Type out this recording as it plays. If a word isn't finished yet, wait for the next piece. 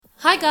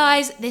Hi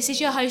guys, this is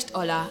your host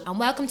Ola and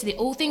welcome to the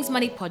All Things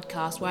Money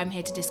podcast, where I'm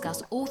here to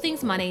discuss all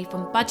things money,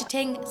 from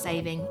budgeting,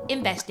 saving,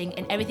 investing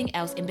and everything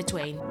else in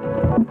between.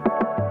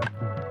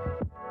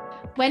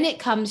 When it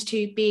comes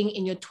to being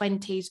in your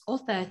 20s or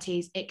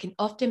 30s, it can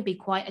often be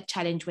quite a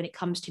challenge when it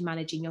comes to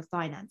managing your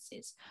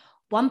finances.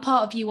 One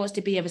part of you wants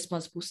to be a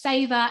responsible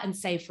saver and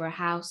save for a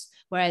house,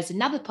 whereas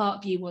another part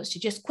of you wants to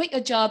just quit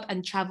a job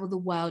and travel the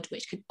world,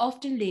 which can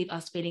often leave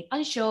us feeling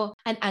unsure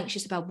and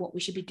anxious about what we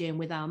should be doing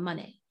with our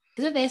money.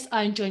 Because of this,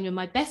 I'm joined with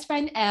my best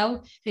friend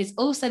Elle, who is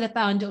also the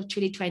founder of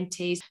Truly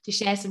 20s, to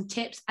share some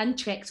tips and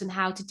tricks on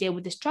how to deal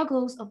with the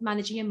struggles of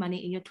managing your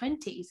money in your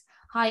 20s.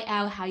 Hi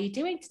Elle, how are you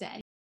doing today?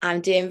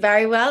 I'm doing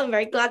very well. I'm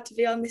very glad to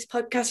be on this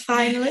podcast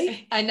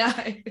finally. I know.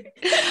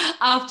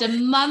 After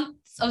months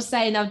of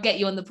saying I'll get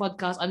you on the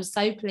podcast, I'm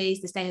so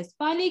pleased this day has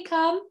finally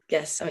come.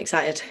 Yes, I'm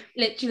excited.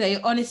 Literally,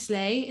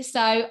 honestly. So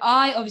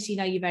I obviously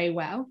know you very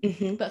well,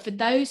 but for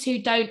those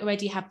who don't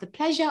already have the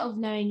pleasure of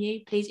knowing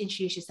you, please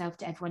introduce yourself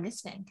to everyone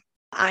listening.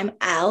 I'm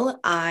Elle.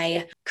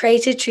 I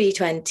created Truly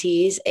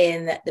 20s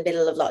in the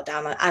middle of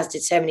lockdown, as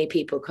did so many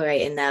people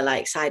creating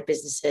their side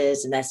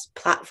businesses and their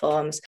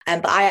platforms.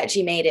 But I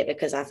actually made it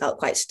because I felt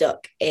quite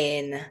stuck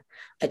in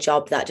a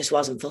job that just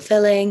wasn't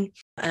fulfilling.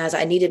 And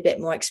I needed a bit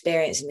more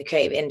experience in the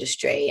creative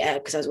industry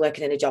because I was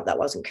working in a job that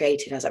wasn't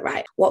creative. I was like,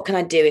 right, what can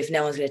I do if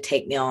no one's going to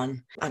take me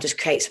on? I'll just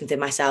create something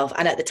myself.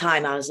 And at the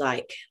time I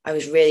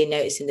was really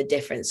noticing the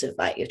difference of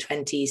your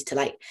 20s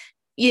to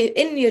you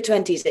in your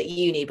 20s at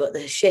uni, but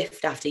the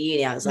shift after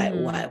uni, I was like,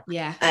 wow.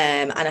 Yeah.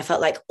 And I felt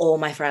like all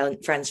my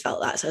friends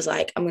felt that. So I was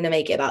like, I'm going to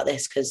make it about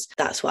this because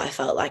that's what I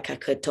felt like I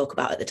could talk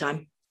about at the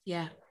time.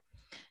 Yeah.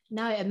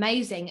 No,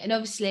 amazing. And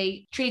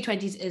obviously, Truly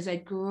 20s is a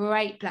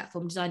great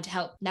platform designed to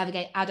help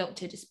navigate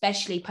adulthood,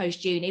 especially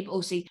post-uni, but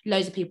also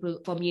loads of people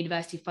from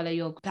university follow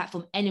your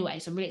platform anyway.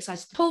 So I'm really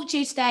excited to talk to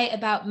you today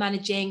about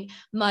managing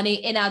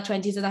money in our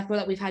 20s. And I feel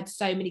like we've had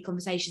so many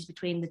conversations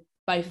between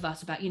both of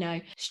us about,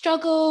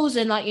 struggles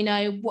and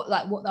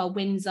what our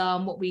wins are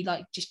and what we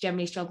just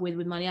generally struggle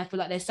with money. I feel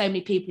like there's so many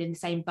people in the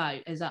same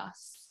boat as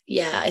us.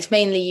 Yeah, it's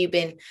mainly you've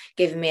been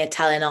giving me a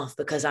telling off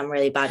because I'm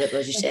really bad at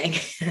budgeting.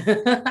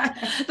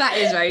 That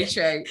is very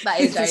true. That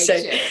is very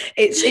true.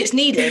 It's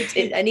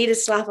needed. I need a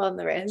slap on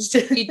the wrist.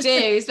 You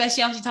do,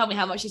 especially after you told me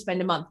how much you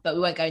spend a month, but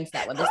we won't go into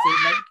that one this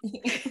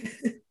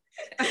evening.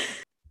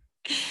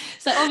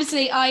 So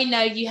obviously, I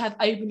know you have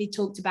openly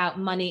talked about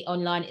money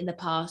online in the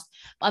past,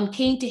 but I'm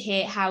keen to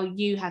hear how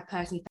you have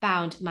personally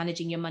found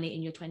managing your money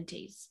in your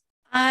 20s.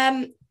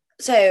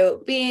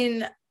 So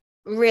being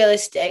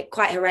realistic,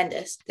 quite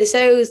horrendous. There's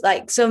always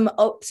some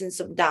ups and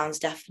some downs,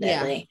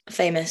 definitely. Yeah.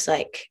 Famous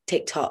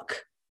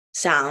TikTok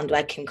sound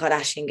where Kim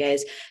Kardashian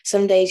goes,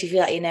 some days you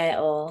feel like you know it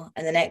all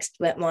and the next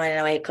morning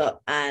I wake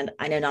up and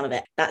I know none of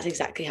it. That's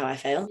exactly how I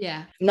feel.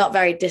 Yeah, I'm not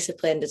very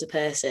disciplined as a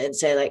person,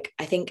 so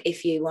I think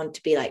if you want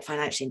to be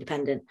financially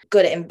independent,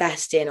 good at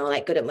investing or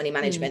good at money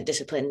management,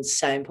 discipline is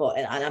so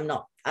important, and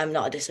I'm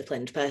not a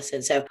disciplined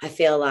person, so I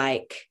feel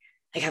like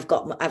I've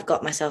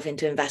got myself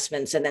into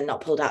investments and then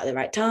not pulled out at the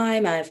right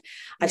time. I've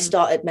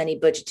started many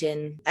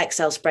budgeting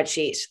Excel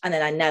spreadsheets and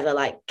then I never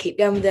keep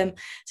going with them.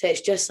 So it's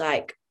just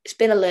it's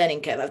been a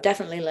learning curve. I've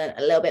definitely learned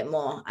a little bit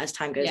more as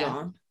time goes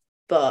on.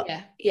 But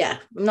I'm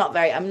not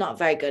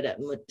very good at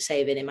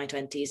saving in my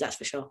 20s, that's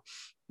for sure.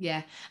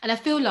 Yeah. And I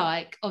feel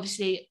like,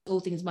 obviously,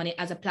 All Things Money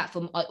as a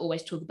platform, I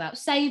always talk about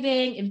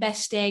saving,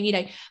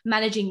 investing,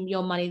 managing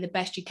your money the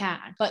best you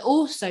can. But I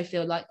also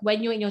feel like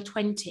when you're in your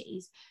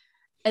 20s,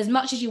 as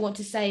much as you want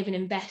to save and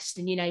invest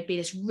and, be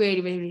this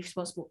really, really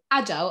responsible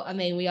adult, I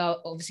mean, we are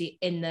obviously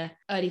in the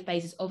early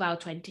phases of our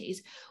 20s.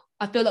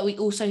 I feel like we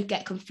also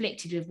get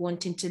conflicted with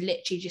wanting to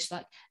literally just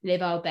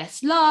live our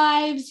best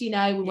lives. We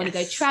want to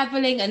go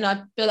traveling. And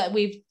I feel like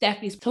we've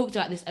definitely talked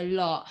about this a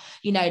lot,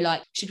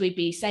 should we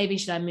be saving?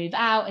 Should I move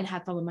out and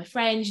have fun with my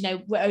friends?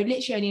 We're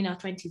literally only in our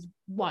 20s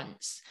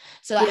once.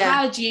 So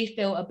how do you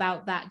feel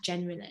about that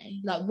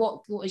generally?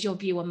 What is your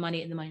view on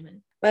money at the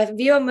moment? My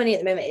view on money at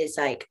the moment is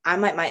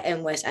I'm my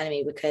own worst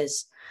enemy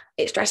because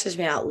it stresses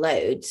me out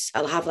loads.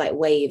 I'll have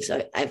waves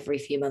every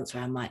few months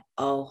where I'm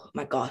oh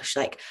my gosh,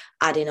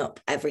 adding up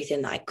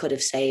everything that I could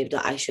have saved,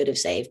 that I should have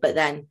saved. But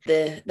then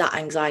that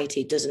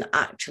anxiety doesn't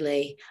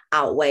actually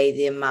outweigh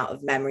the amount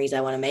of memories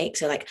I want to make.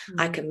 So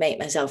I can make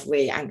myself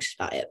really anxious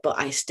about it, but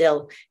I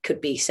still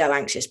could be so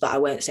anxious, but I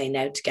won't say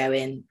no to go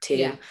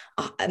into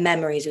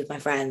memories with my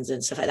friends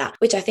and stuff like that,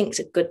 which I think is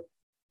a good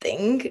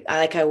thing.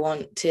 I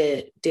want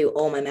to do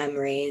all my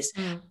memories,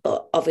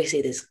 but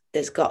obviously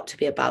there's got to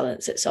be a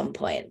balance at some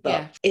point.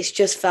 But it's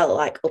just felt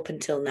up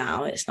until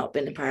now it's not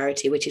been a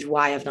priority, which is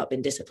why I've not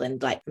been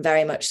disciplined.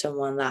 Very much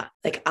someone that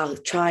I'll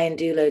try and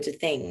do loads of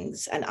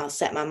things and I'll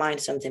set my mind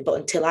to something, but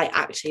until I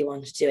actually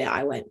want to do it,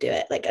 I won't do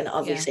it. And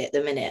obviously at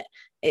the minute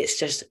it's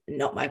just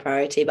not my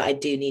priority, but I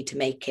do need to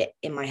make it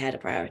in my head a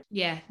priority.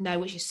 Yeah, no,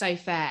 which is so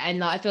fair.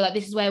 And I feel like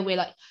this is where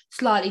we're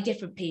slightly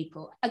different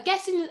people. I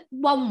guess in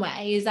one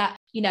way is that,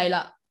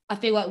 I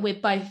feel like we're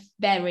both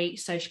very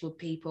sociable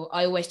people.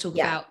 I always talk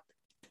about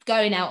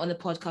going out on the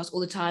podcast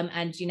all the time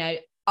and,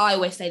 I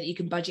always say that you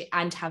can budget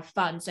and have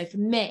fun. So for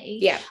me,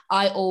 Yeah.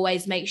 I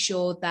always make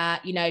sure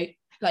that, you know,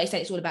 like you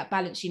said, it's all about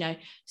balance, you know,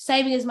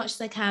 saving as much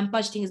as I can,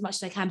 budgeting as much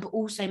as I can, but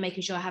also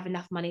making sure I have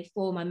enough money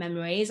for my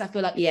memories. I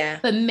feel like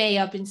for me,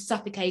 I've been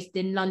suffocated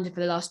in London for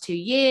the last 2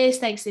 years,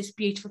 thanks to this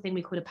beautiful thing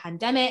we call a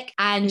pandemic.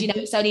 And, you know,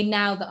 it's only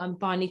now that I'm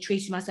finally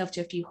treating myself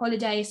to a few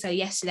holidays. So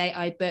yesterday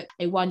I booked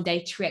a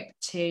 1-day trip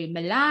to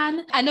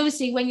Milan. And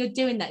obviously when you're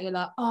doing that, you're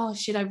like, oh,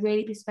 should I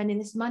really be spending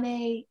this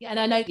money? And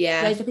I know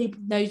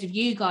those of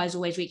you guys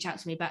always reach out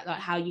to me about like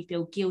how you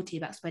feel guilty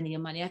about spending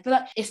your money. I feel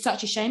like it's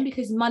such a shame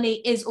because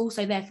money is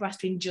also there for us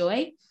to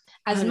enjoy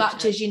as 100%.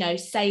 Much as, you know,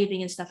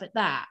 saving and stuff like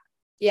that.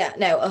 Yeah,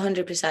 no,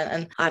 100%.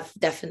 And I've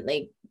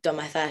definitely done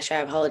my fair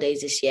share of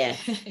holidays this year.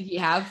 You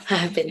have.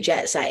 I've been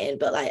jet setting,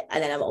 but like,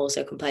 and then I'm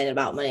also complaining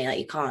about money. Like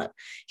you can't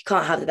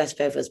have the best of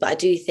both of us. But I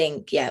do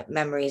think,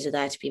 memories are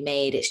there to be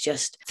made. It's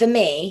just for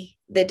me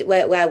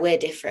where we're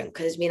different,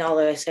 because me and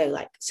Ola are so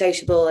like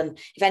sociable, and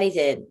if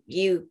anything,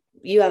 you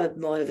have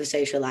more of a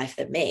social life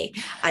than me,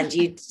 and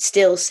you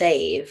still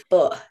save.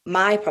 But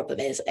my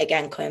problem is,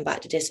 again, coming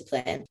back to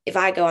discipline, if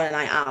I go on a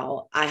night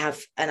out,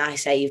 I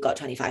say you've got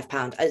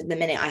 £25, the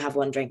minute I have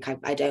one drink,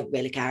 I don't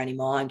really care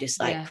anymore. I'm just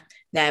like,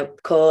 no,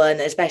 cool. And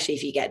especially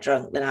if you get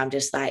drunk, then I'm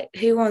just like,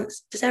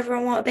 does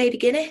everyone want a baby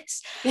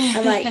Guinness?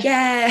 I'm like,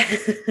 yeah.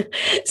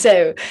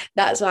 So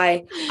that's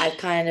why I've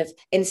kind of,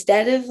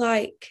 instead of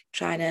like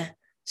trying to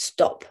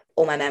stop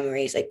all my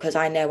memories, like, because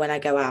I know when I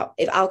go out,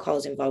 if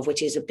alcohol's involved,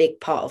 which is a big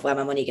part of where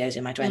my money goes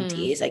in my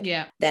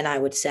 20s, then I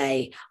would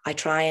say I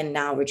try and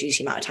now reduce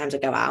the amount of times I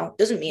go out.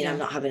 Doesn't mean I'm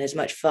not having as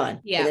much fun.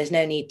 But there's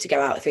no need to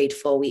go out 3 to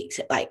 4 weeks,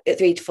 like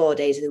 3 to 4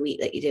 days of the week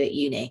that you do at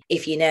uni.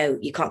 If you know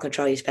you can't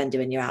control your spending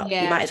when you're out,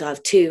 you might as well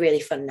have 2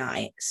 really fun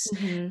nights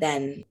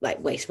than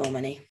like waste more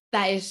money.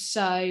 That is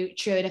so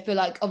true. And I feel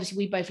like obviously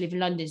we both live in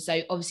London.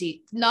 So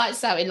obviously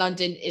nights out in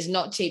London is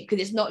not cheap,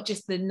 because it's not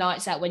just the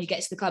nights out when you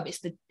get to the club. It's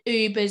the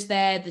Ubers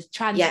there, the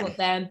transport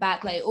there and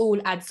back. Like it all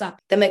adds up.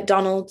 The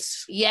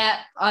McDonald's. Yeah.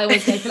 I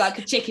always go for like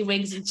a chicken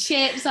wings and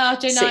chips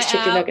after a 6 night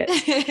chicken out.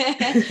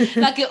 nuggets.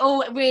 Like it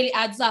all really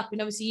adds up. And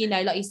obviously, you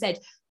know, like you said,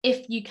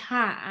 if you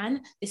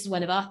can, this is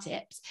one of our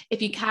tips,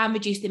 if you can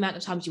reduce the amount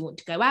of times you want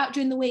to go out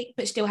during the week,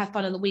 but still have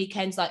fun on the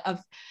weekends. Like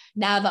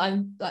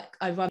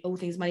I run All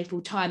Things Money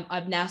full time,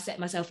 I've now set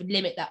myself a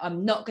limit that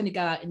I'm not going to go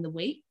out in the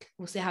week.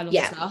 We'll see how long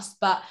this lasts.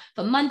 But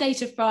from Monday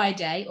to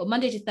Friday or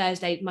Monday to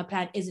Thursday, my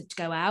plan isn't to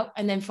go out.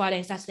 And then Friday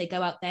and Saturday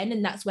go out then.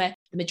 And that's where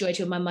the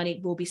majority of my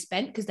money will be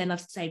spent, because then I've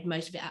saved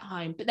most of it at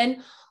home. But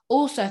then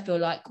also I feel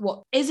like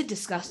what isn't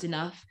discussed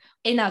enough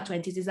in our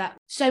 20s is that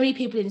so many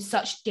people in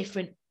such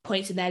different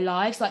points in their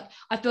lives, like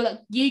I feel like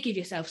you give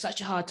yourself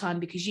such a hard time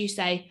because you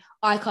say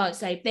I can't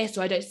save this,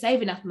 or I don't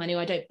save enough money,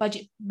 or I don't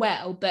budget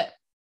well. But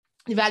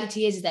the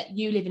reality is that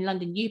you live in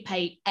London, you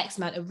pay X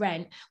amount of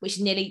rent, which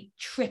is nearly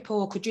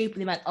triple or quadruple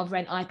the amount of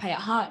rent I pay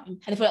at home.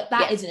 And I feel like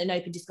that isn't an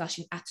open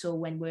discussion at all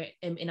when we're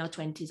in our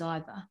 20s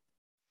either.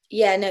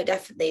 Yeah, no,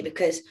 definitely,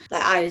 because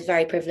like I was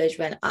very privileged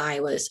when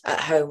I was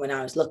at home, when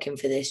I was looking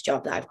for this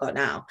job that I've got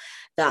now,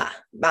 that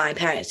my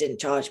parents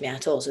didn't charge me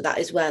at all. So that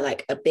is where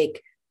like a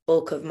big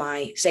bulk of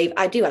my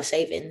I do have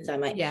savings. I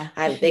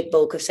have a big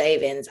bulk of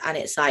savings, and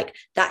it's like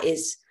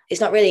it's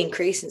not really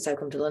increased since I've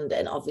come to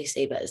London,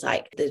 obviously, but it's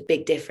like there's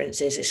big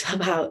differences. It's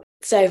about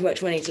so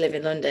much money to live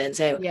in London.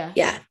 So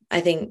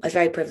I think I was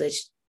very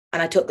privileged,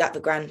 and I took that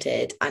for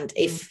granted. And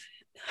if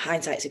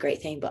hindsight's a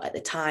great thing, but at the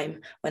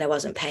time when I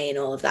wasn't paying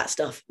all of that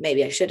stuff,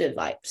 maybe I should have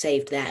like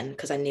saved then,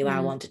 because I knew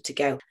I wanted to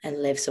go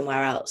and live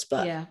somewhere else.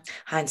 But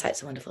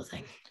hindsight's a wonderful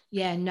thing.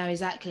 Yeah, no,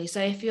 exactly.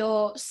 So if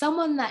you're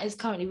someone that is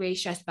currently really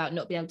stressed about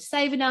not being able to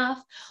save enough,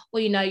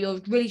 or, you know, you're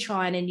really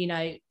trying, and, you know,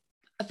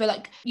 I feel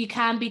like you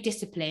can be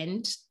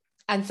disciplined,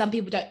 and some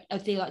people don't. I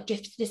feel like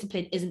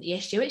discipline isn't the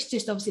issue. It's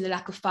just obviously the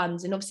lack of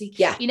funds. And obviously,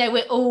 you know,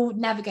 we're all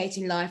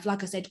navigating life.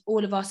 Like I said,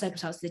 all of our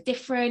circumstances are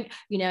different.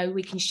 You know,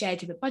 we can share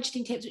different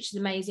budgeting tips, which is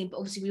amazing. But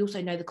obviously, we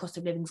also know the cost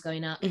of living is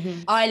going up.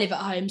 I live at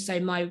home,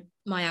 so my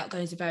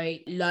outgoings are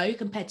very low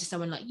compared to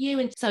someone like you.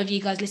 And some of you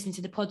guys listening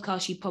to the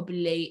podcast, you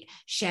probably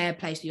share a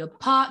place with your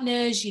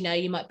partners. You know,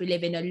 you might be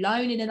living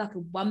alone in like a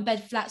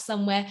 1-bed flat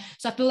somewhere.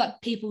 So I feel like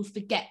people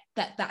forget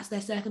that that's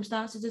their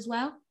circumstances as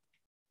well.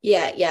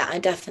 Yeah, I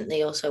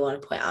definitely also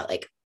want to point out,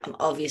 like, I'm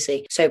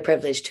obviously so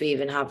privileged to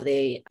even have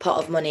the pot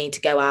of money to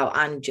go out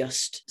and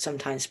just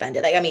sometimes spend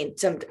it. Like, I mean,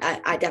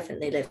 I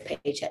definitely live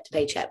paycheck to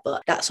paycheck,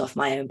 but that's off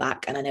my own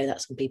back. And I know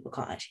that some people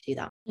can't actually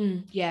do that.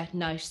 Yeah,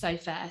 no, so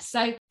fair.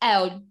 So,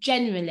 Elle,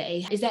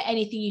 generally, is there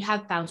anything you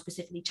have found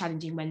specifically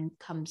challenging when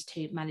it comes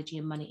to managing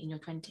your money in your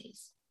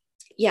 20s?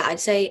 Yeah, I'd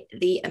say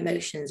the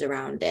emotions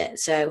around it.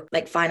 So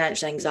like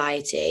financial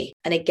anxiety.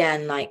 And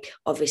again, like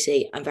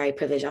obviously I'm very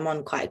privileged. I'm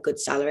on quite a good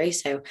salary.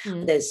 So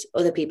there's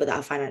other people that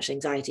have financial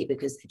anxiety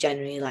because they're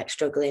generally like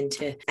struggling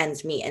to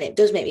ends meet. And it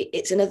does make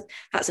me,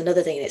 that's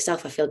another thing in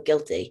itself. I feel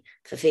guilty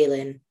for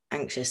feeling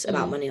anxious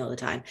about money all the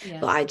time.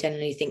 But I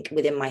generally think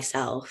within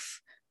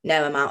myself,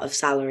 no amount of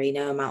salary,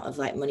 no amount of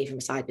like money from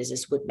a side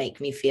business would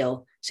make me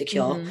feel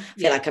secure,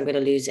 feel like I'm going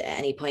to lose it at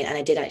any point. And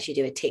I did actually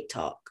do a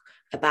TikTok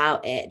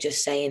about it,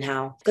 just saying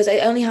how, because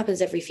it only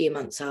happens every few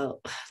months, I'll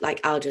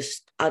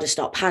just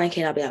start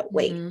panicking. I'll be like,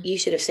 wait, you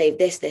should have saved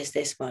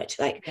this much.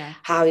 Like,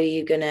 how are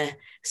you gonna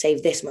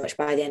save this much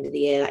by the end of the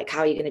year? Like, how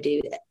are you gonna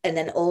do it? And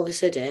then all of a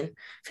sudden,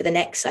 for the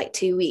next like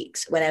 2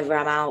 weeks, whenever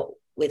I'm out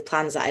with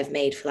plans that I've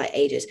made for like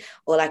ages,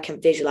 all I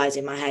can visualize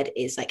in my head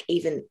is like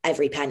even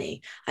every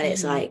penny, and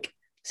it's like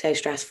so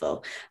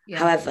stressful.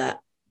 However,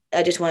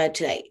 I just wanted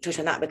to like touch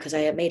on that because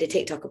I made a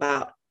TikTok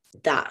about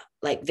that,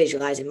 like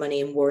visualizing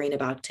money and worrying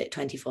about it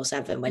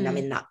 24/7 when I'm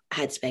in that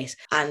headspace.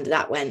 And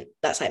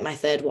that's like my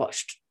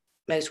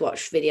most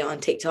watched video on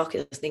TikTok.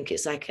 I think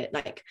it's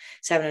like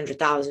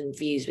 700,000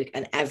 views,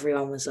 and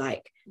everyone was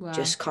like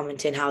just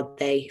commenting how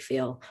they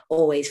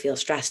always feel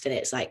stressed. And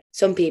it's like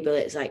some people,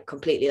 it's like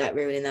completely like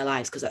ruining their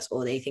lives because that's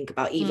all they think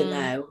about, even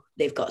though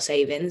they've got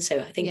savings. So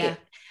I think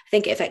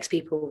it affects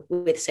people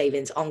with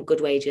savings on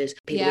good wages,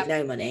 people with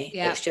no money.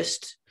 It's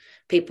just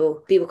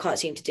people can't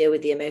seem to deal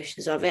with the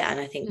emotions of it. And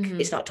I think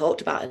it's not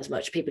talked about as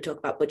much. People talk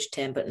about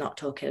budgeting, but not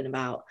talking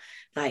about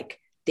like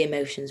the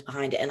emotions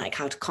behind it and like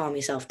how to calm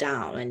yourself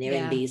down when you're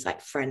in these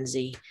like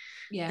frenzy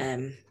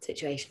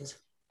situations.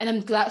 And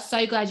I'm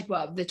so glad you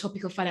brought up the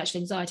topic of financial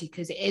anxiety,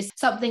 because it is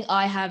something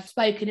I have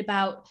spoken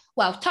about,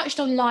 touched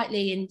on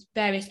lightly in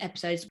various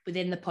episodes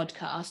within the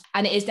podcast.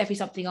 And it is definitely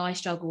something I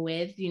struggle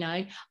with. You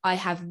know, I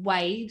have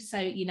waves. So,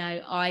 you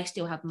know, I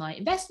still have my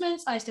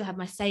investments, I still have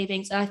my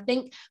savings. And I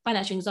think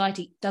financial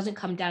anxiety doesn't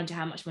come down to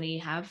how much money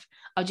you have.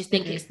 I just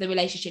think it's the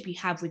relationship you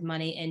have with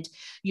money and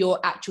your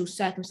actual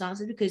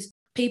circumstances, because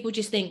people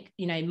just think,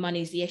 you know,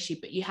 money is the issue,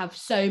 but you have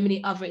so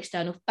many other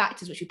external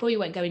factors, which we probably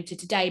won't go into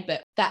today,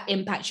 but that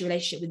impacts your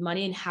relationship with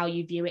money and how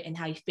you view it and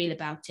how you feel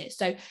about it.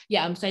 So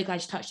yeah, I'm so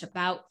glad you touched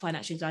about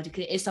financial anxiety,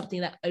 because it is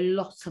something that a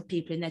lot of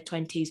people in their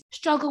 20s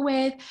struggle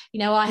with. You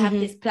know, I have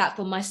this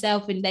platform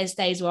myself, and there's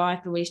days where I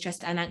feel really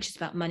stressed and anxious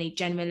about money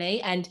generally.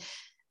 And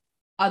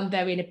I'm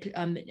very in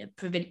a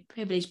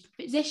privileged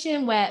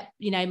position where,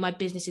 you know, my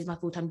business is my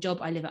full-time job.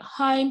 I live at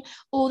home,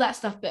 all that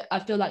stuff. But I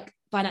feel like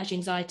financial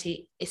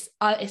anxiety it's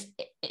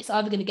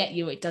either going to get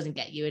you or it doesn't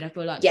get you. And I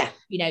feel like,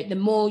 you know, the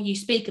more you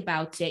speak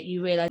about it,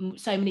 you realize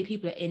so many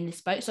people are in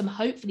this boat. So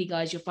hopefully,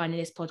 guys, you're finding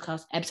this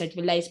podcast episode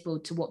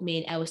relatable to what me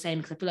and Elle were saying,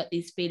 because I feel like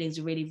these feelings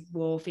are really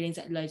raw feelings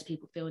that loads of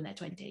people feel in their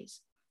 20s.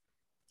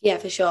 Yeah,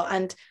 for sure.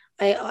 And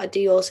I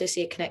do also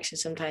see a connection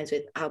sometimes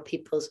with how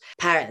people's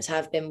parents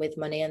have been with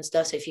money and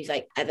stuff. So if you've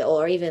like ever,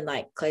 or even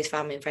like close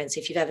family and friends,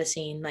 if you've ever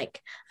seen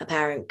like a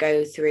parent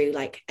go through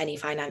like any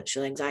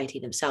financial anxiety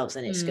themselves,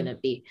 then it's going to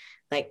be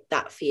like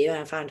that for you. And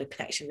I found a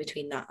connection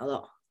between that a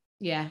lot.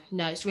 Yeah,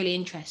 no, it's really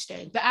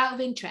interesting. But out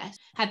of interest,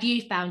 have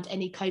you found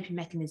any coping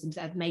mechanisms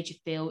that have made you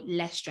feel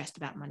less stressed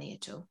about money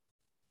at all?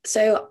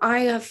 So I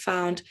have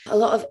found a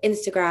lot of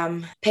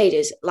Instagram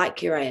pages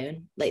like your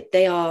own, like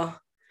they are,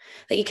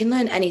 like you can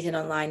learn anything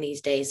online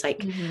these days,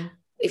 like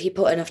if you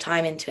put enough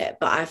time into it.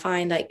 But I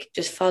find like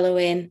just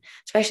following,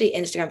 especially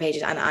Instagram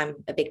pages, and I'm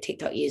a big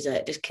TikTok user,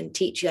 it just can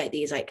teach you like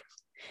these like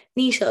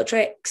niche little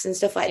tricks and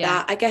stuff like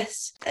that. I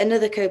guess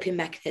another coping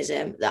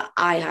mechanism that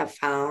I have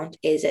found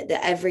is that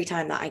every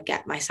time that I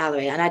get my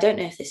salary, and I don't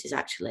know if this is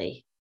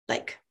actually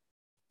like,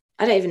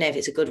 I don't even know if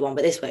it's a good one,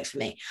 but this works for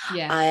me.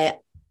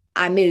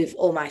 I move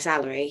all my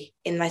salary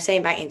in my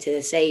same bank into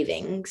the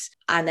savings,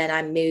 and then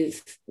I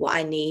move what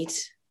I need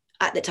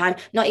at the time,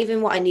 not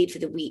even what I need for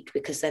the week,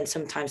 because then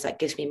sometimes that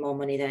gives me more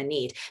money than I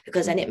need,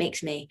 because then it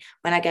makes me,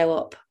 when I go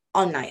up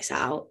on nights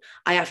out,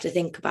 I have to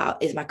think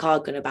about, is my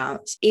card going to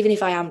bounce? Even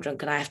if I am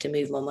drunk and I have to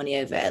move more money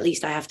over, at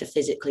least I have to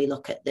physically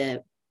look at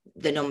the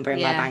number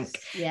in my bank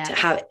to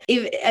have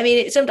it. I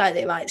mean, sometimes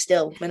it might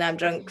still, when I'm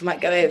drunk, might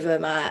go over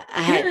my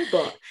head,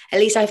 but at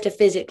least I have to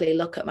physically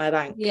look at my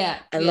bank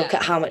and look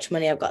at how much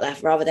money I've got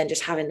left, rather than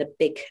just having the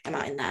big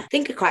amount in there. I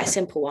think it's quite a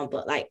simple one,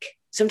 but like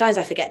sometimes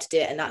I forget to do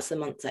it, and that's the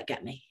months that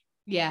get me.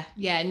 Yeah,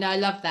 no, I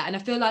love that. And I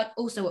feel like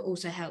also what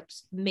also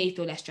helps me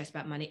feel less stressed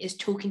about money is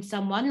talking to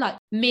someone. Like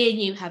me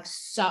and you have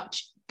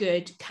such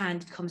good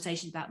candid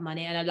conversations about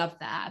money, and I love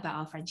that about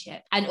our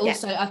friendship. And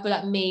also I feel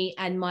like me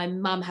and my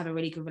mum have a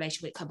really good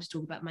relationship when it comes to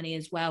talking about money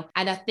as well.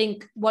 And I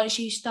think once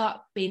you start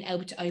being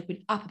able to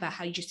open up about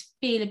how you just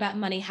feel about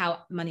money,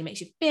 how money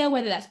makes you feel,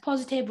 whether that's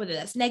positive, whether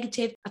that's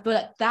negative, I feel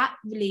like that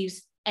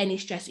relieves any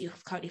stress that you're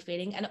currently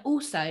feeling. And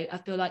also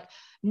I feel like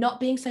not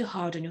being so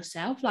hard on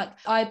yourself. Like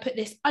I put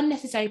this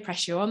unnecessary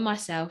pressure on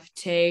myself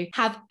to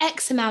have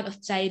X amount of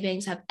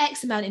savings, have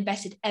X amount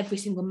invested every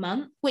single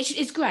month, which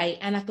is great.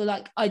 And I feel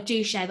like I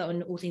do share that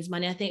on All Things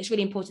Money. I think it's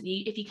really important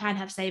that if you can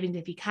have savings,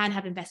 if you can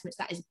have investments,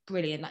 that is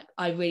brilliant. Like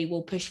I really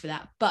will push for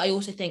that. But I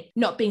also think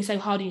not being so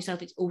hard on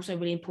yourself is also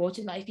really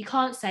important. Like if you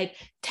can't save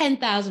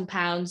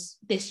 £10,000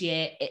 this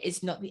year, it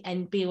is not the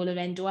end be all of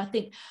end all. I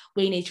think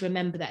we need to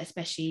remember that,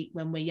 especially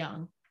when we're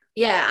young.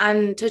 Yeah,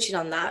 and touching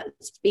on that,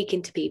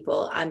 speaking to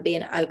people and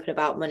being open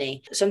about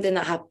money. Something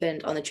that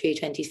happened on the True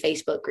 20s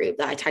Facebook group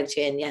that I tagged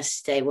you in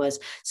yesterday was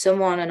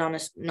someone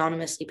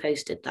anonymously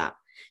posted that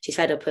she's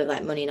fed up with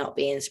like money not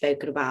being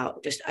spoken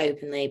about just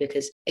openly,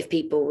 because if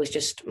people was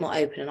just more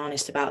open and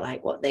honest about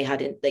like what they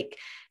had in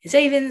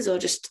savings, or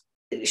just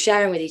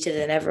sharing with each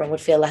other, and everyone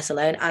would feel less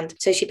alone. And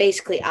so she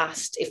basically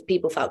asked if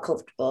people felt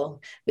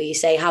comfortable, where you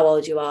say how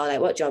old you are, like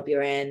what job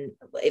you're in,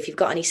 if you've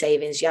got any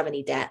savings, do you have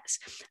any debts.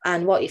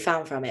 And what you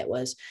found from it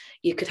was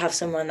you could have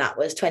someone that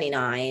was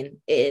 29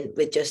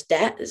 with just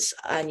debts,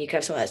 and you could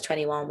have someone that's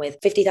 21 with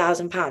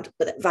 £50,000,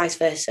 but vice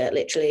versa.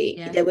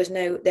 Literally,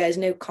 there's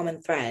no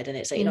common thread. And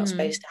it's like, you're not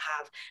supposed to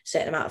have a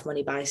certain amount of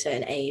money by a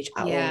certain age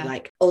at all.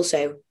 Like,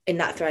 also in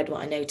that thread,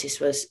 what I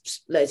noticed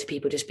was loads of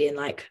people just being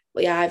like,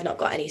 well, yeah, I've not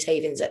got any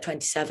savings at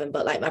 27,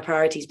 but like my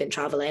priority's been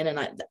traveling,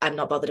 and I'm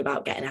not bothered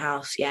about getting a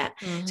house yet.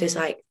 So it's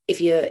like,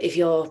 if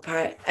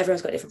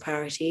everyone's got different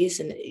priorities,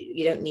 and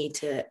you don't need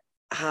to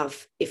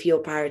have, if your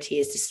priority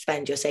is to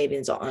spend your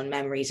savings on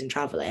memories and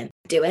traveling,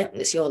 do it.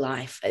 It's your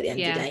life at the end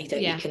of the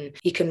day.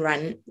 You can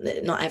rent.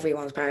 Not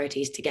everyone's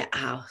priority is to get a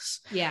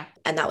house.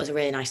 And that was a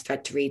really nice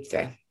thread to read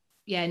through.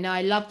 Yeah, no,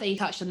 I love that you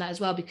touched on that as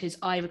well, because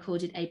I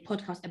recorded a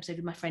podcast episode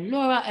with my friend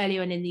Laura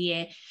earlier on in the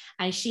year,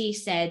 and she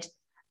said,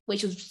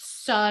 which was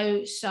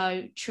so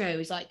true,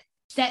 is like,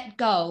 set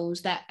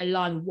goals that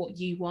align with what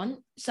you want.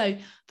 So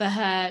for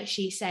her,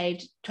 she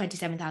saved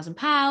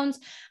 £27,000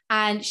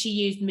 and she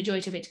used the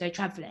majority of it to go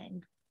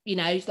traveling. You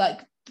know,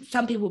 like,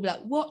 some people will be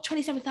like, what,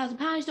 £27,000? You're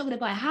not going to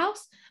buy a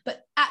house?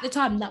 But at the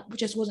time, that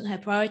just wasn't her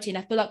priority. And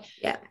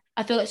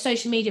I feel like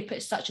social media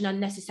puts such an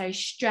unnecessary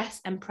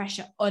stress and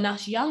pressure on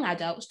us young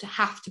adults to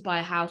have to buy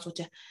a house, or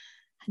to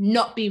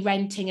not be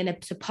renting and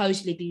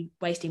supposedly be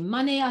wasting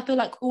money. I feel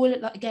like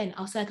again,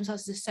 our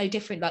circumstances are so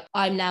different. Like,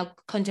 I'm now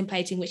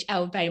contemplating, which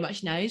Elle very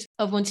much knows,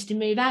 of wanting to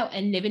move out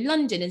and live in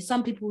London, and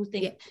some people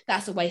think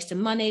that's a waste of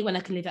money when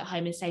I can live at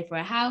home and save for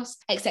a house,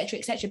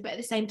 etc. But at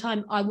the same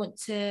time, I want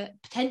to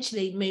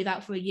potentially move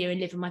out for a year and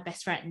live with my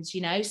best friends,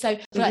 you know. So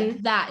I feel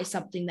like that is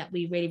something that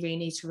we really, really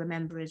need to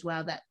remember as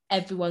well, that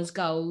everyone's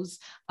goals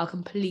are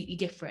completely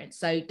different.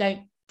 So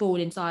don't fall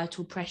in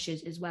societal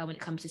pressures as well when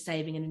it comes to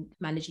saving and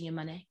managing your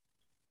money.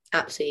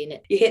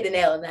 Absolutely. You hit the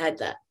nail on the head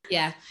there.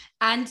 Yeah.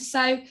 And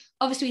so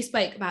obviously we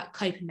spoke about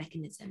coping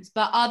mechanisms,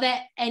 but are there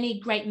any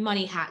great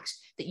money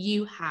hacks that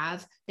you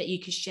have that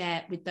you could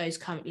share with those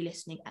currently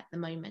listening at the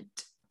moment?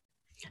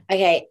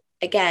 Okay,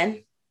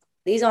 again,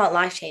 these aren't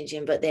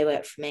life-changing, but they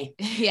work for me.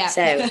 Yeah.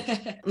 So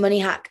money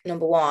hack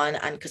number one,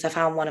 and because I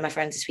found one of my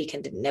friends this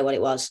weekend didn't know what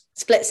it was,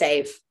 split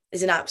save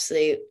is an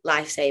absolute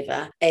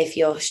lifesaver if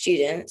you're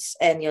students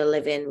and you're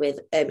living with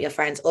your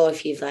friends, or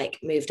if you've like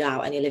moved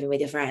out and you're living with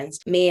your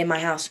friends. Me and my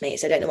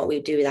housemates, I don't know what we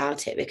would do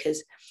without it,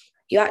 because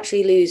you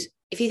actually lose.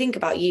 If you think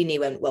about uni,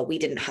 we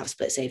didn't have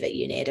split save at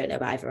uni, I don't know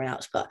about everyone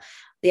else, but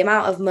the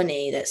amount of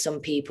money that some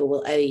people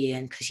will owe you,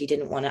 and because you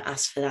didn't want to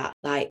ask for that,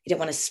 like, you didn't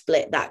want to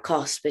split that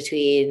cost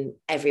between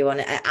everyone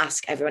and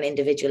ask everyone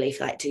individually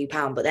for like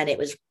 £2, but then it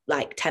was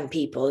like 10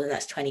 people and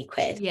that's 20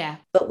 quid. Yeah.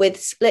 But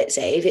with split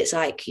save, it's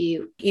like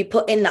you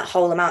put in that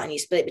whole amount and you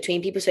split it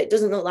between people, so it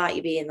doesn't look like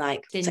you're being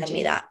like, send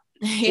me that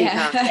 £2,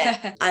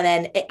 yeah. And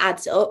then it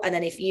adds up, and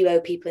then if you owe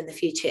people in the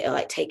future, it'll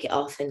like take it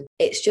off, and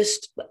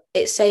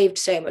it saved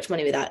so much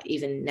money without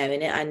even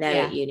knowing it. I know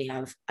at uni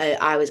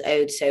I was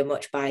owed so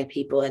much by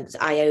people, and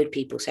I owed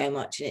people so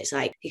much, and it's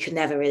like you could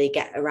never really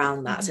get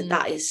around that. So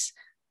that is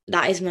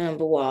my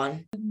number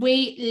one.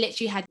 We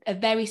literally had a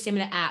very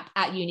similar app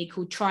at uni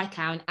called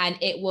TriCount, and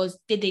it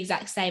did the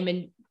exact same.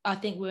 And I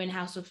think we're in a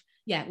house of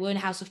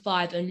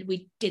 5, and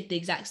we did the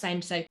exact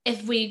same. So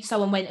if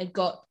someone went and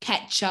got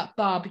ketchup,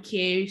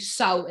 barbecue,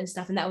 salt and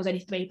stuff, and that was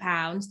only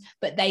 £3,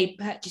 but they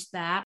purchased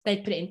that,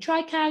 they'd put it in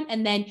TriCount.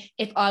 And then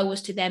if I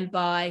was to then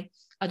buy,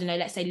 I don't know,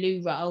 let's say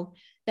loo roll,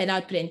 then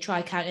I'd put it in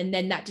TriCount, and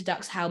then that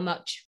deducts how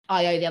much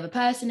I owe the other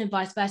person and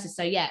vice versa.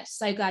 So yeah,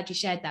 so glad you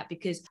shared that,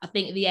 because I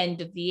think at the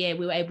end of the year,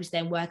 we were able to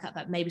then work out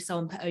that maybe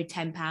someone owed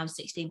 £10,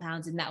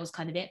 £16, and that was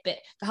kind of it. But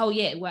the whole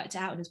year it worked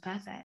out and it was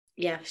perfect.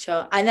 Yeah,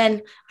 sure. And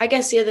then I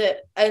guess the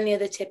only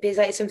other tip is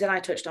like something I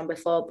touched on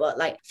before, but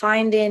like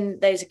finding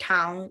those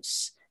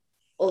accounts,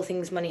 All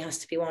Things Money has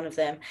to be one of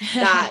them,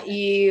 that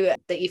you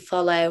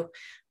follow,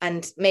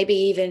 and maybe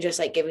even just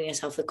like giving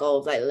yourself the goal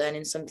of like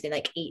learning something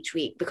like each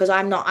week, because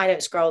I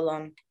don't scroll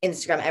on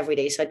Instagram every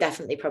day, so I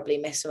definitely probably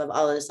miss some of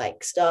Ola's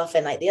like stuff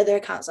and like the other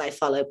accounts I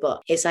follow.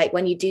 But it's like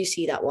when you do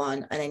see that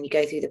one and then you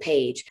go through the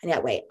page and you're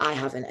like, wait, I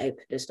haven't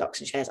opened a stocks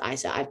and shares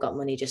ISA, I've got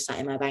money just sat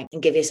in my bank,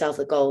 and give yourself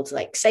the goal to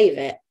like save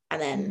it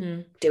and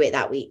then do it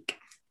that week.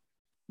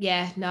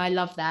 Yeah, no, I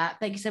love that.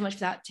 Thank you so much for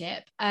that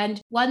tip.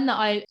 And one that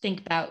I think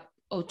about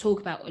or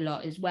talk about a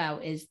lot as well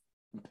is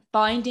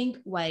finding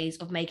ways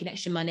of making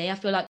extra money. I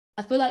feel like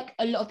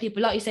a lot of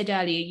people, like you said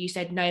earlier, you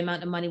said no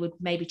amount of money would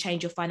maybe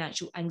change your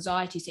financial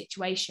anxiety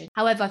situation.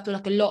 However, I feel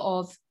like a lot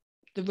of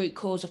the root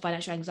cause of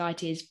financial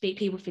anxiety is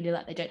people feeling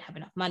like they don't have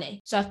enough money.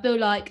 So I feel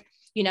like,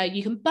 you know,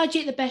 you can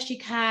budget the best you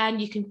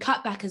can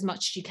cut back as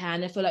much as you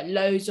can. I feel like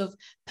loads of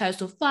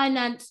personal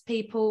finance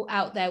people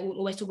out there will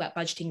always talk about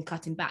budgeting and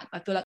cutting back. I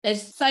feel like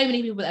there's so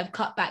many people that have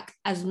cut back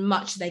as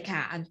much as they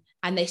can,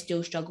 and they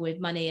still struggle with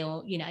money,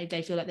 or, you know,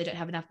 they feel like they don't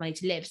have enough money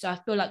to live. So I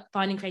feel like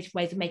finding creative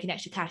ways of making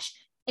extra cash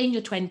in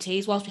your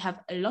 20s, whilst we have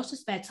a lot of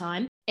spare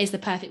time, is the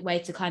perfect way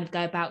to kind of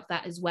go about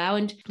that as well.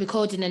 And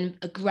recording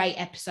a great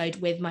episode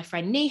with my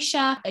friend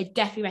Nisha. I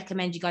definitely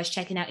recommend you guys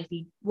checking out if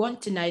you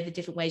want to know the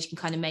different ways you can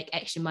kind of make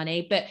extra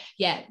money. But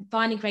yeah,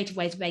 finding creative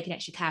ways of making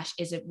extra cash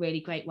is a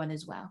really great one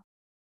as well.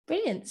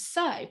 Brilliant.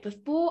 So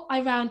before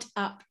I round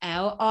up,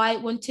 Elle, I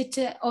wanted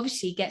to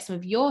obviously get some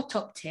of your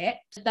top tips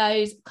for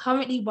those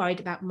currently worried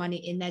about money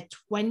in their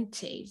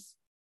 20s.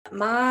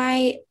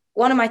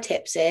 One of my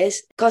tips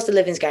is cost of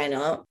living's going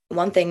up.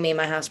 One thing me and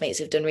my housemates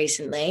have done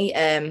recently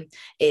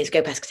is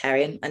go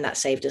pescatarian, and that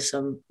saved us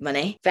some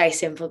money. Very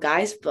simple,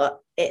 guys, but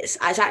it's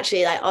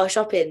actually like our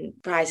shopping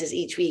prices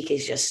each week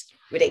is just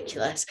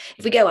ridiculous.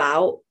 If we go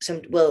out,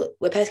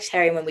 we're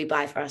pescatarian when we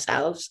buy for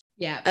ourselves.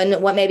 Yeah.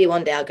 And maybe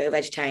one day I'll go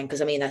vegetarian,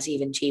 because I mean that's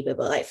even cheaper.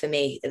 But like for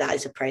me, that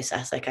is a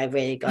process. Like I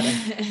really got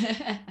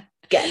to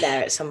get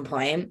there at some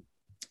point.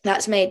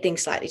 That's made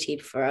things slightly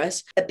cheaper for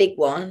us. A big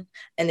one,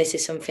 and this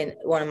is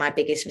one of my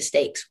biggest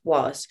mistakes,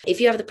 was if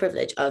you have the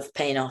privilege of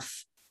paying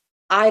off.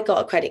 I got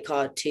a credit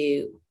card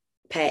to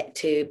pay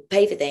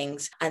for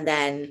things and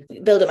then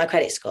build up my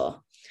credit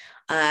score.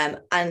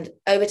 And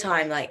over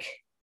time, like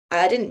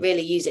I didn't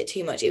really use it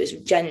too much. It was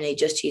genuinely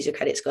just to use a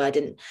credit score. I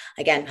didn't,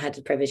 again, had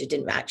the privilege. I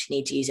didn't actually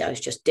need to use it. I was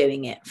just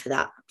doing it for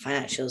that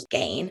financial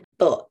gain.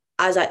 But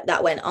as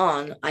that went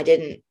on,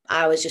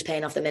 I was just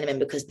paying off the minimum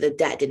because the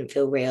debt didn't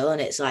feel real. And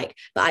it's like,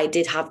 but I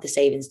did have the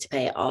savings to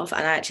pay it off.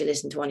 And I actually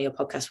listened to one of your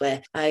podcasts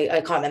where I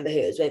can't remember who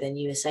it was with, and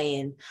you were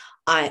saying,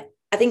 I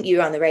think you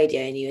were on the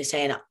radio and you were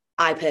saying,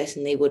 I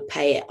personally would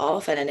pay it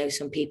off. And I know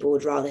some people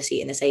would rather see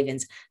it in the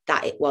savings.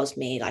 That it was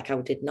me. Like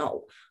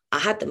I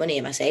had the money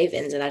in my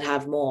savings and I'd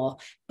have more,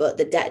 but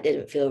the debt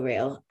didn't feel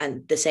real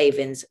and the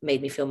savings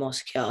made me feel more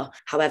secure.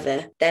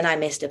 However, then I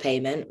missed a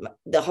payment.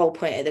 The whole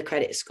point of the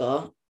credit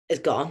score is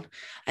gone.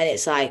 And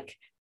it's like,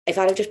 if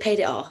I'd have just paid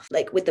it off,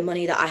 like with the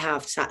money that I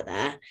have sat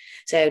there.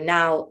 So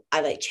now I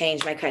like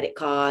changed my credit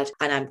card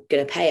and I'm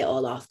going to pay it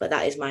all off. But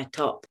that is my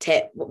top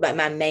tip.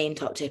 My main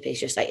top tip is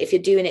just like, if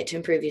you're doing it to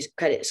improve your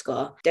credit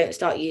score, don't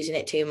start using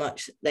it too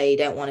much that you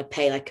don't want to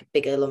pay like a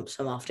bigger lump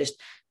sum off.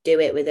 Just do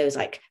it with those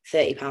like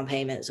 £30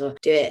 payments, or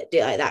do it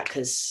like that,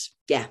 because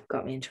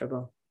got me in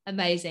trouble.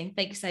 Amazing.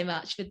 Thank you so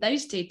much for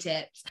those two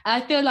tips.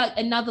 I feel like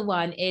another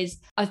one is,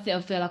 I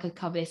feel like I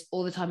cover this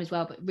all the time as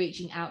well, but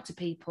reaching out to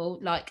people.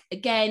 Like,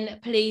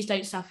 again, please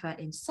don't suffer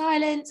in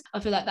silence.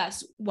 I feel like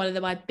that's one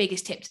of my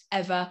biggest tips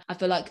ever. I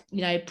feel like,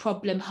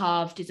 problem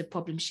halved is a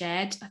problem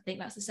shared. I think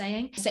that's the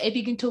saying. So if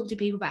you can talk to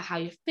people about how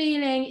you're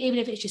feeling, even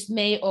if it's just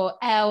me or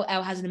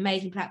Elle has an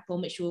amazing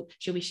platform, which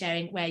she'll be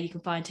sharing where you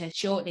can find her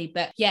shortly.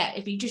 But yeah,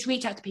 if you just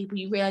reach out to people,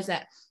 you realize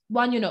that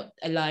one, you're not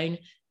alone.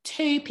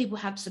 2, people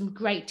have some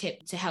great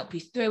tips to help you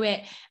through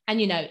it.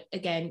 And,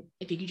 again,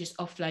 if you could just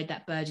offload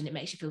that burden, it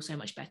makes you feel so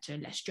much better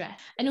and less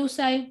stressed. And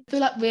also, I feel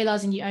like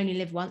realizing you only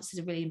live once is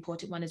a really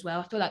important one as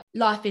well. I feel like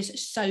life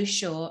is so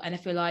short. And I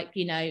feel like,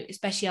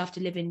 especially after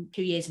living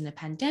 2 years in the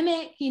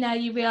pandemic,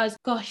 you realize,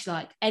 gosh,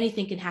 like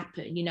anything can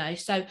happen,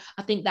 So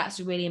I think that's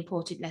a really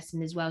important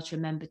lesson as well to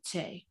remember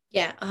too.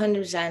 Yeah,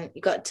 100%.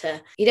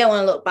 You don't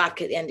want to look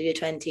back at the end of your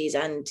 20s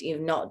and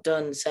you've not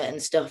done certain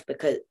stuff,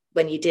 because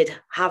when you did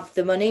have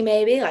the money,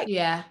 maybe at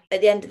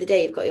the end of the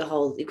day, you've got your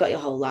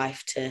whole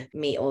life to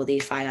meet all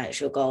these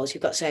financial goals.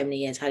 You've got so many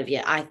years ahead of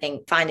you. I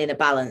think finding a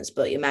balance,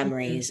 but your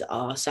memories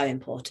are so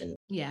important.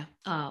 Yeah.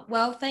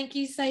 Well, thank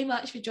you so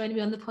much for joining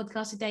me on the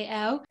podcast today,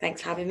 Elle.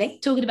 Thanks for having me.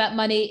 Talking about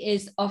money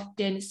is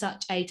often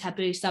such a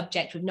taboo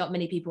subject, with not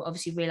many people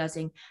obviously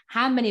realizing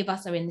how many of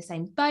us are in the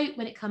same boat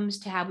when it comes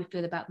to how we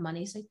feel about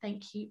money. So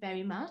thank you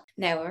very much.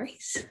 No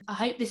worries. I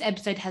hope this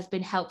episode has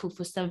been helpful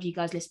for some of you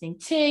guys listening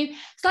too.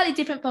 Slightly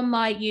different from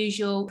my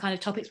usual kind of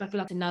topics, but I feel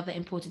like another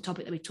important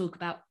topic that we talk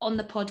about on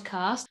the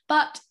podcast.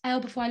 But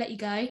Elle, before I let you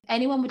go,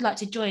 anyone would like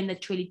to join the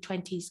Truly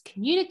 20s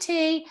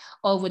community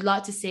or would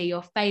like to see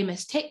your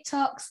famous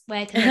TikToks,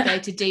 where can they go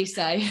to do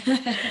so?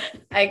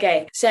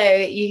 Okay, so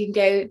you can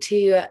go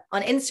to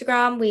on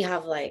Instagram. We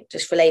have like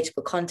just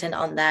relatable content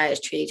on there. It's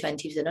Truly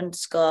 20s with an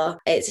underscore.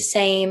 It's the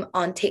same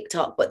on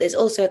TikTok, but there's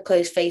also a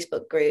closed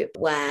Facebook group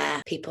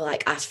where people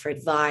like ask for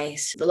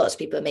advice. Lots of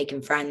people are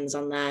making friends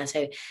on there,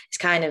 so it's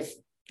kind of,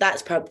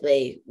 that's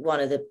probably one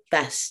of the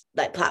best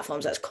like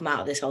platforms that's come out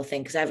of this whole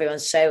thing, because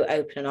everyone's so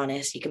open and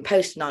honest. You can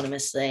post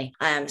anonymously.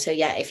 So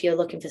yeah, if you're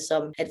looking for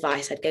some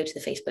advice, I'd go to the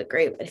Facebook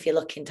group, and if you're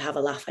looking to have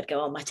a laugh, I'd go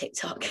on my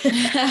TikTok.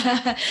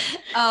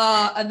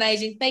 Oh,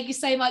 amazing. Thank you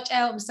so much,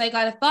 Elle. I'm so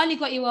glad I finally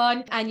got you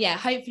on. And yeah,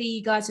 hopefully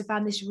you guys have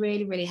found this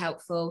really, really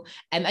helpful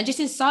and just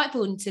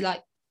insightful into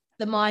like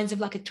the minds of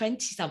like a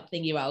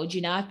 20-something-year-old.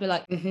 I feel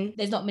like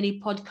there's not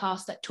many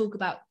podcasts that talk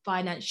about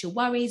financial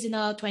worries in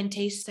our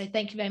 20s. So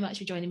thank you very much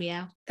for joining me,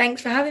 Elle.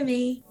 Thanks for having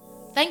me.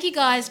 Thank you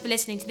guys for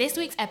listening to this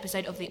week's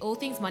episode of the All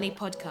Things Money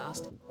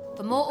podcast.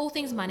 For more All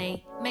Things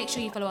Money, make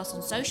sure you follow us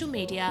on social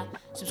media,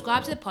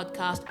 subscribe to the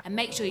podcast, and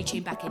make sure you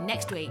tune back in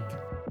next week.